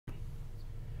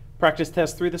Practice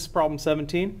test 3, this is problem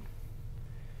 17.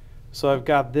 So I've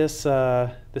got this,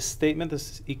 this statement,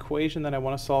 this equation that I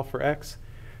want to solve for x.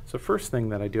 So first thing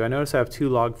that I do, I notice I have two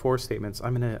log 4 statements.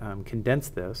 I'm going to condense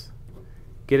this,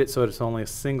 get it so it's only a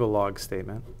single log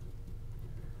statement.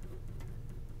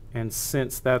 And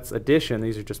since that's addition,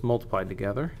 these are just multiplied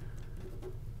together.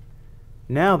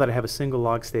 Now that I have a single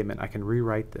log statement, I can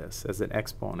rewrite this as an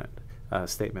exponent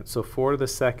statement. So 4 to the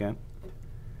second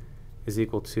is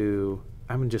equal to,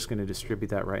 I'm just going to distribute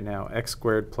that right now, x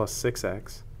squared plus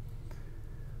 6x.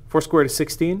 4 squared is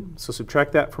 16, so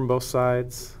subtract that from both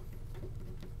sides.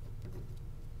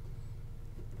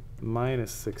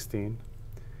 Minus 16.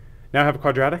 Now I have a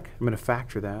quadratic. I'm going to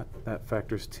factor that. That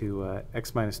factors to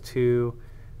x minus 2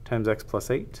 times x plus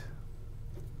 8.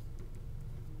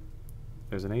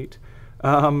 There's an 8.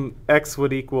 X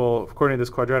would equal, according to this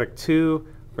quadratic, 2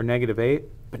 or negative 8.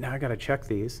 But now I got to check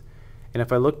these. And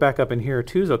if I look back up in here,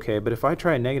 2 is okay. But if I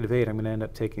try a negative 8, I'm going to end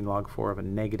up taking log 4 of a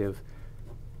negative,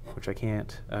 which I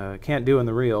can't do in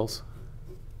the reals.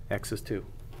 X is 2.